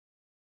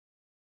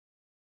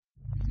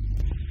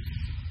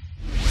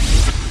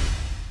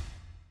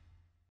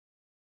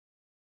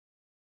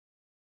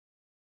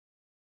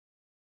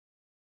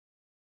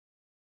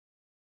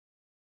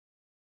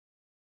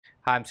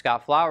Hi, I'm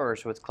Scott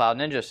Flowers with Cloud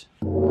Ninjas.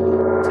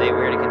 Today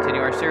we're going to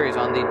continue our series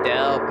on the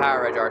Dell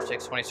PowerEdge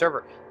R620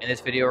 server. In this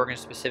video we're going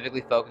to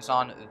specifically focus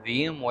on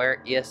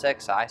VMware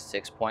ESXi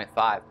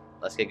 6.5.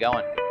 Let's get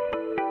going.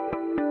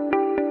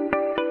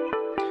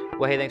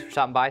 Well, hey, thanks for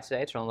stopping by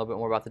today to learn a little bit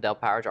more about the Dell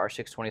PowerEdge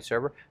R620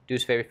 server. Do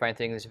us a favor if you find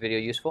this video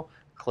useful.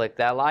 Click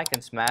that like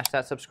and smash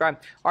that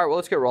subscribe. All right, well,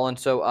 let's get rolling.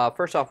 So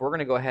first off, we're going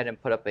to go ahead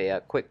and put up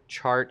a quick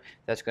chart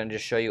that's going to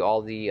just show you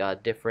all the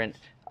different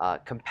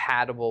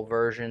compatible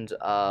versions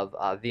of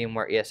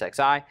VMware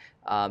ESXi.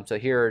 So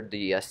here are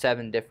the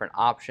 7 different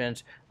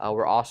options.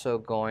 We're also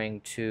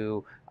going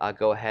to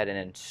go ahead and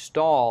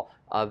install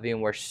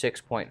VMware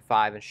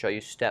 6.5 and show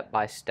you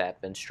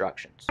step-by-step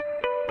instructions.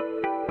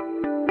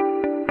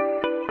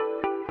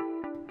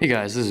 Hey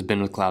guys, this is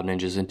Ben with Cloud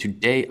Ninjas, and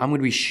today I'm going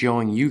to be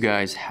showing you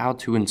guys how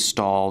to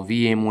install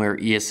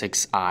VMware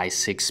ESXi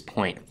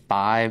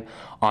 6.5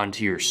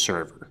 onto your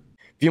server.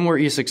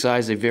 VMware ESXi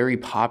is a very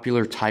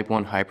popular Type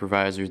 1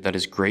 hypervisor that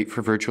is great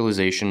for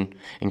virtualization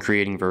and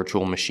creating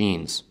virtual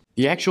machines.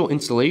 The actual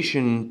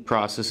installation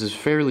process is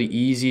fairly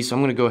easy, so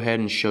I'm going to go ahead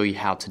and show you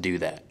how to do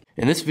that.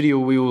 In this video,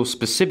 we will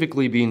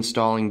specifically be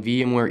installing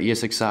VMware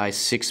ESXi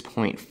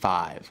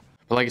 6.5.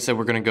 But like I said,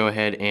 we're going to go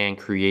ahead and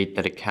create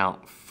that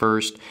account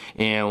first.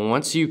 And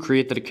once you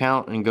create that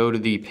account and go to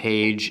the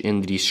page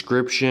in the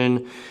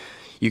description,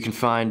 you can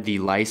find the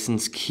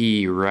license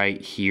key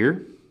right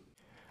here.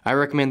 I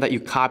recommend that you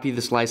copy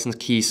this license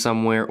key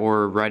somewhere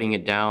or writing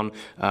it down,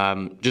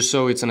 just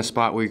so it's in a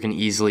spot where you can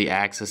easily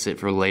access it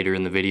for later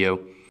in the video.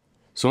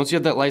 So once you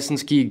have that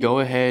license key,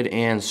 go ahead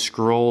and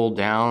scroll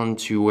down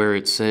to where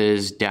it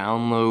says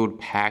download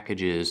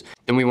packages.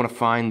 Then we want to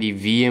find the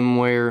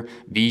VMware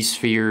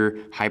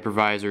vSphere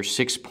Hypervisor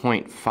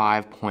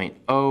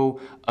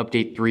 6.5.0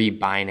 Update 3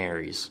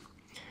 binaries.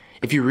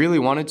 If you really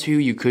wanted to,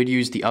 you could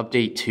use the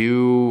Update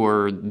 2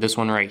 or this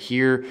one right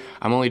here.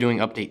 I'm only doing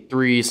Update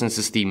 3 since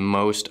it's the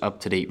most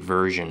up-to-date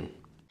version.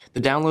 The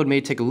download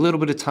may take a little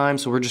bit of time,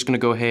 so we're just going to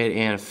go ahead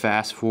and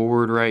fast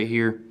forward right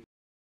here.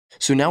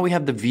 So now we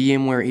have the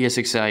VMware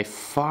ESXi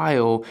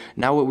file.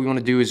 Now what we want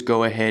to do is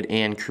go ahead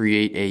and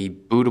create a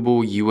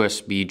bootable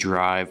USB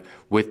drive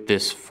with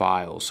this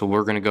file. So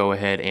we're going to go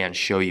ahead and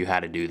show you how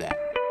to do that.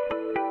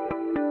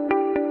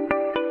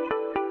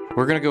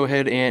 We're going to go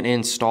ahead and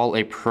install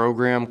a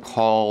program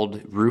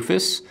called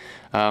Rufus.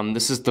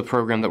 This is the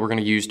program that we're going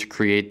to use to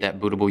create that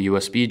bootable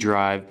USB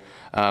drive.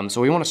 So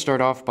we want to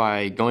start off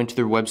by going to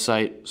their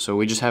website. So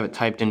we just have it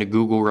typed into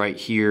Google right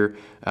here,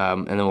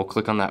 and then we'll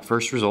click on that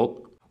first result.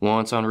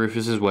 Once on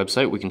Rufus's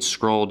website, we can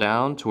scroll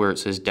down to where it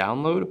says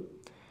download,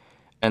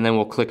 and then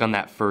we'll click on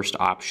that first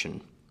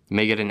option. You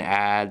may get an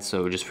ad,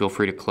 so just feel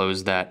free to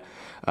close that,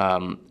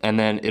 and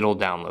then it'll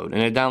download.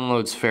 And it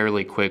downloads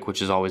fairly quick,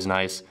 which is always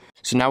nice.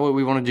 So now what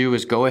we want to do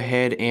is go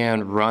ahead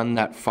and run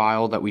that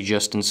file that we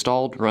just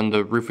installed, run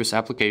the Rufus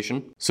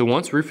application. So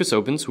once Rufus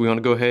opens, we want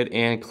to go ahead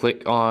and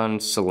click on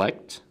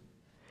select,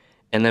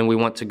 and then we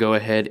want to go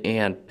ahead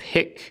and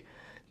pick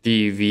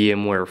the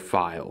VMware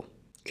file.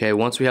 Okay,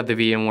 once we have the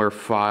VMware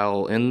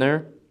file in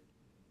there,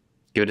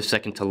 give it a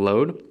second to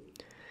load.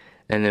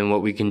 And then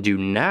what we can do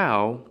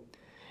now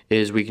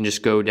is we can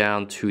just go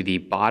down to the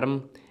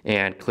bottom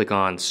and click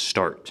on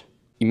Start.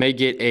 You may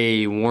get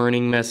a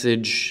warning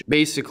message.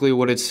 Basically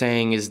what it's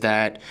saying is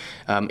that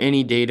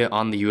any data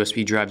on the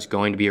USB drive is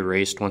going to be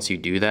erased once you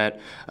do that.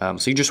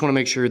 So you just want to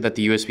make sure that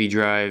the USB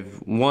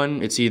drive,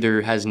 1, it's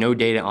either has no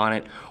data on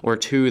it, or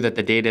 2, that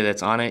the data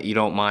that's on it, you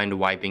don't mind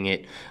wiping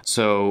it.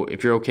 So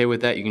if you're okay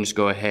with that, you can just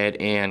go ahead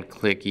and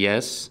click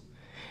yes.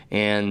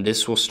 And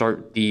this will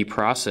start the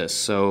process.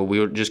 So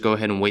we'll just go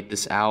ahead and wait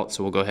this out.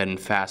 So we'll go ahead and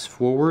fast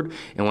forward.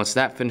 And once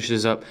that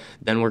finishes up,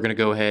 then we're going to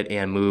go ahead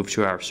and move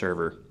to our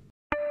server.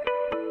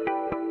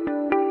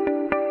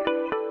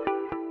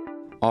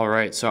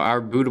 Alright, so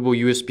our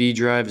bootable USB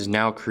drive is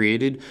now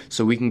created,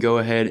 so we can go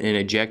ahead and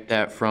eject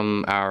that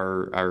from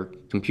our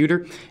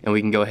computer, and we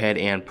can go ahead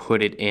and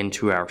put it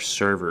into our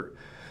server.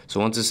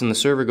 So once it's in the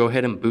server, go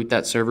ahead and boot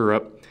that server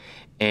up,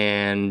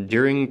 and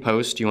during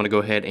post, you want to go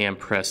ahead and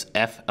press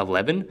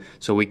F11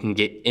 so we can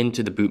get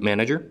into the boot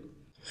manager.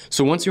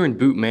 So once you're in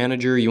boot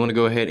manager, you want to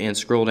go ahead and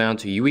scroll down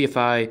to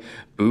UEFI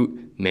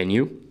boot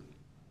menu. You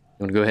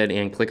want to go ahead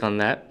and click on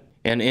that.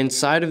 And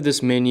inside of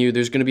this menu,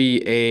 there's going to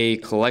be a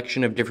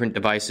collection of different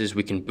devices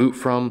we can boot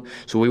from.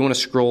 So we want to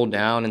scroll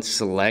down and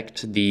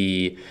select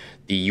the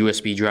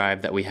USB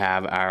drive that we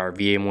have our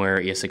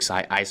VMware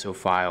ESXi ISO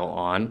file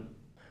on.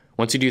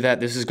 Once you do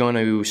that, this is going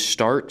to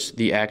start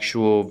the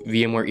actual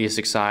VMware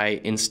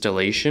ESXi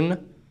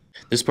installation.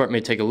 This part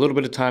may take a little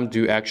bit of time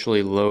to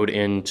actually load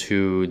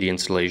into the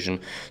installation.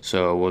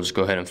 So we'll just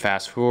go ahead and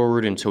fast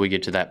forward until we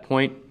get to that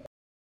point.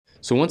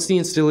 So once the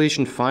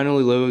installation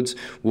finally loads,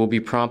 we'll be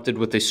prompted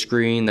with a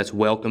screen that's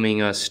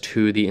welcoming us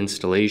to the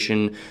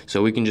installation.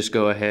 So we can just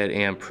go ahead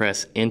and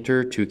press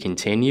enter to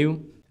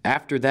continue.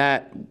 After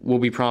that, we'll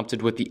be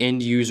prompted with the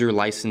end user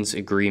license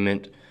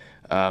agreement.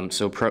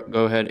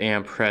 Go ahead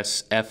and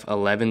press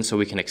F11 so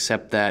we can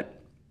accept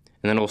that.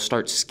 And then we'll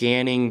start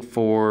scanning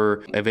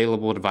for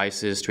available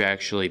devices to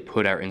actually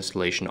put our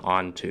installation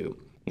onto.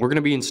 We're going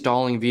to be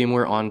installing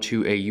VMware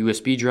onto a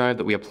USB drive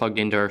that we have plugged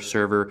into our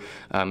server.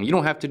 You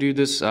don't have to do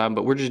this,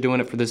 but we're just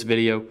doing it for this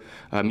video.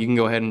 You can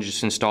go ahead and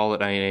just install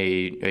it on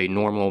a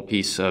normal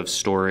piece of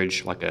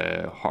storage, like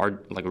a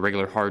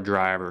regular hard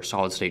drive or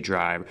solid state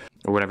drive,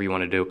 or whatever you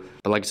want to do.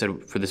 But like I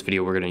said, for this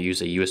video, we're going to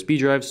use a USB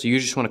drive. So you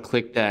just want to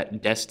click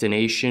that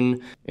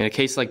destination. In a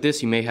case like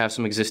this, you may have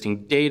some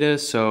existing data.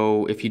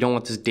 So if you don't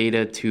want this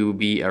data to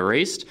be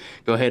erased,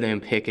 go ahead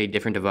and pick a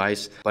different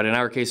device. But in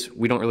our case,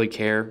 we don't really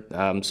care.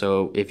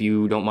 So if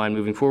you don't mind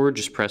moving forward,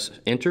 just press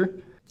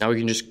enter. Now we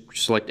can just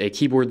select a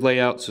keyboard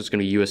layout. So it's going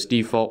to be US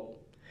default.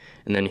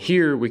 And then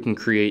here we can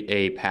create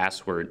a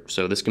password.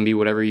 So this can be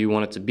whatever you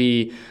want it to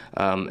be,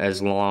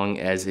 as long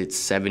as it's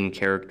 7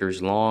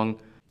 characters long.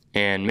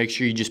 And make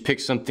sure you just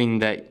pick something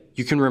that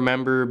you can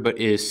remember but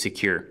is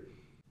secure.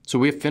 So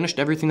we have finished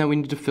everything that we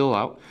need to fill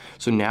out.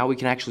 So now we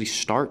can actually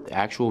start the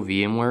actual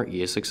VMware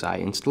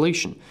ESXi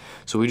installation.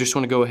 So we just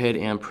want to go ahead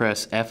and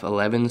press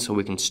F11 so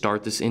we can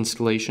start this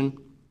installation.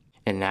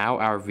 And now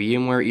our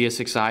VMware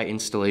ESXi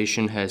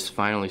installation has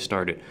finally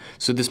started.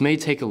 So this may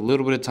take a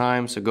little bit of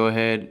time, so go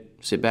ahead,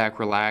 sit back,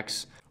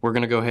 relax. We're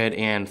going to go ahead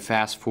and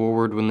fast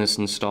forward when this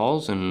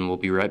installs, and we'll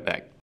be right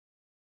back.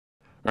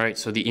 Alright,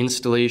 so the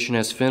installation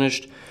has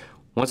finished.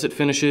 Once it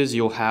finishes,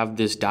 you'll have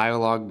this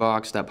dialog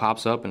box that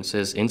pops up and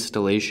says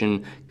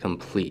installation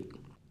complete.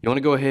 You want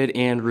to go ahead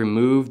and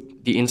remove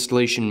the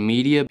installation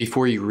media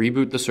before you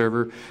reboot the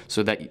server.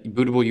 So that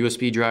bootable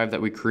USB drive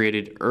that we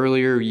created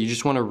earlier, you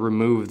just want to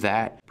remove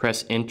that.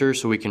 Press enter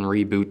so we can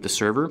reboot the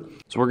server.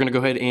 So we're going to go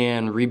ahead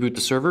and reboot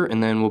the server,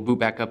 and then we'll boot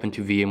back up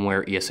into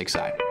VMware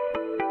ESXi.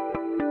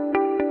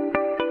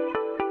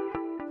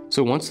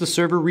 So once the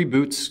server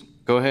reboots,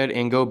 go ahead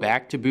and go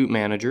back to Boot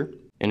Manager.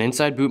 And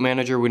inside Boot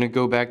Manager, we're going to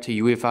go back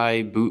to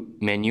UEFI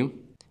Boot menu.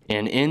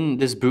 And in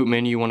this boot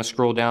menu, you want to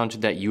scroll down to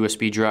that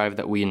USB drive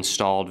that we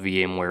installed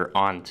VMware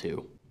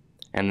onto.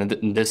 And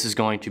this is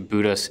going to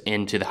boot us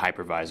into the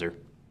hypervisor.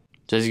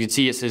 So as you can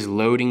see, it says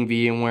loading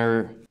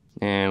VMware.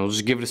 And we'll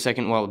just give it a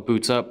second while it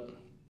boots up.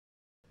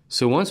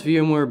 So once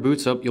VMware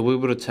boots up, you'll be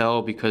able to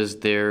tell because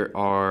there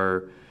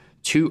are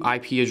 2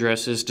 IP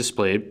addresses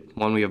displayed.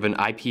 One, we have an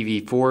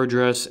IPv4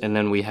 address, and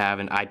then we have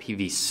an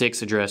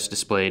IPv6 address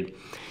displayed.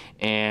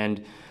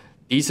 And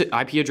these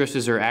IP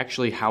addresses are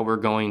actually how we're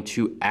going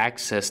to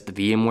access the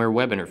VMware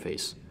web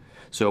interface.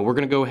 So we're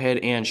going to go ahead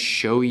and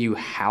show you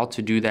how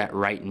to do that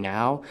right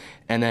now.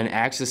 And then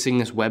accessing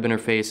this web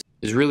interface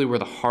is really where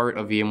the heart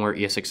of VMware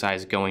ESXi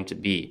is going to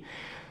be.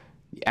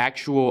 The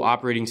actual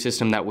operating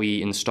system that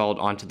we installed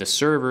onto the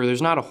server,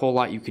 there's not a whole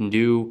lot you can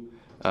do.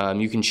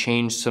 You can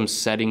change some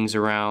settings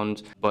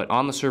around, but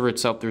on the server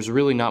itself, there's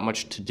really not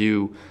much to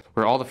do.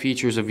 Where all the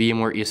features of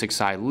VMware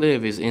ESXi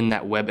live is in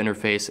that web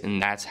interface,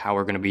 and that's how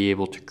we're going to be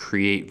able to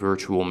create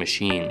virtual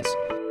machines.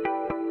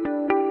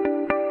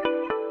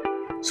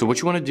 So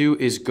what you want to do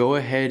is go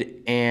ahead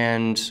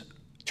and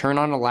turn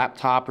on a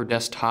laptop or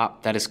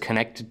desktop that is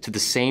connected to the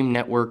same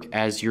network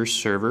as your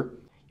server.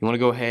 You want to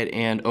go ahead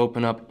and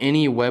open up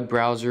any web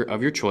browser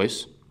of your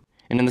choice.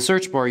 And in the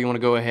search bar, you want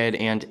to go ahead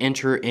and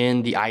enter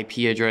in the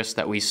IP address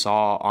that we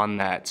saw on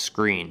that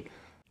screen.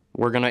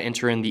 We're going to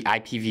enter in the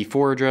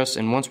IPv4 address,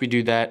 and once we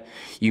do that,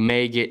 you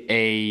may get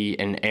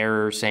an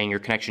error saying your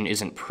connection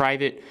isn't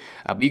private,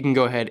 but you can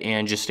go ahead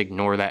and just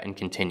ignore that and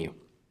continue.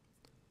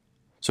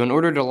 So in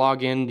order to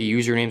log in, the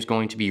username is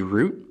going to be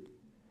root,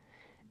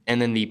 and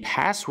then the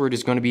password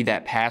is going to be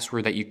that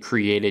password that you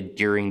created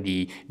during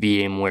the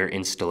VMware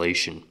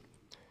installation.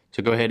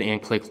 So go ahead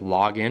and click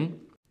login.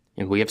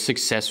 And we have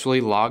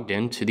successfully logged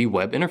into the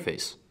web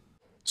interface.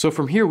 So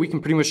from here, we can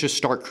pretty much just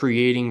start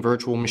creating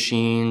virtual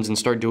machines and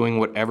start doing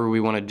whatever we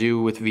want to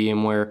do with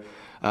VMware.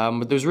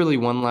 But there's really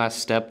one last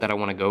step that I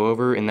want to go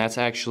over, and that's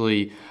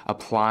actually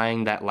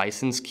applying that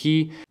license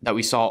key that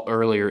we saw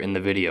earlier in the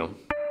video.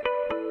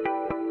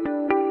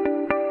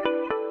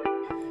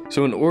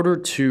 So in order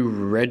to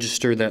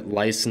register that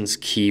license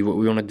key, what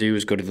we want to do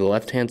is go to the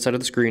left-hand side of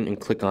the screen and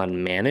click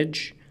on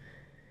Manage.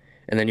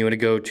 And then you want to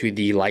go to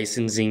the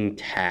Licensing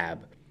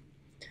tab.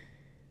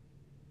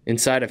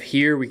 Inside of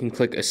here, we can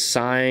click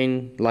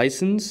Assign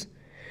License,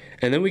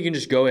 and then we can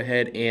just go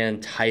ahead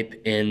and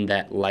type in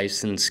that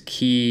license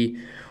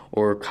key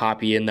or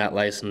copy in that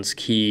license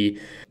key.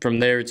 From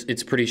there,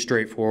 it's pretty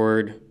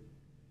straightforward.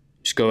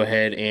 Just go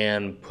ahead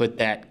and put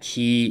that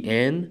key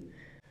in.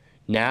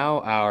 Now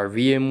our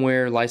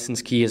VMware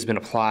license key has been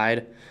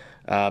applied,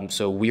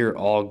 so we're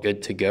all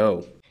good to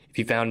go. If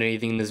you found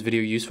anything in this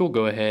video useful,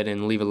 go ahead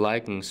and leave a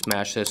like and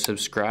smash that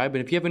subscribe.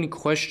 And if you have any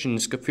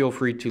questions, feel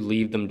free to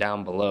leave them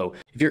down below.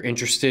 If you're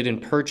interested in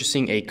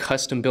purchasing a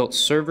custom-built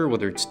server,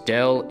 whether it's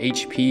Dell,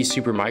 HP,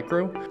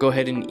 Supermicro, go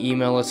ahead and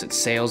email us at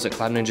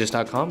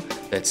sales@cloudninjas.com.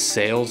 That's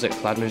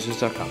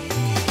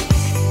sales@cloudninjas.com.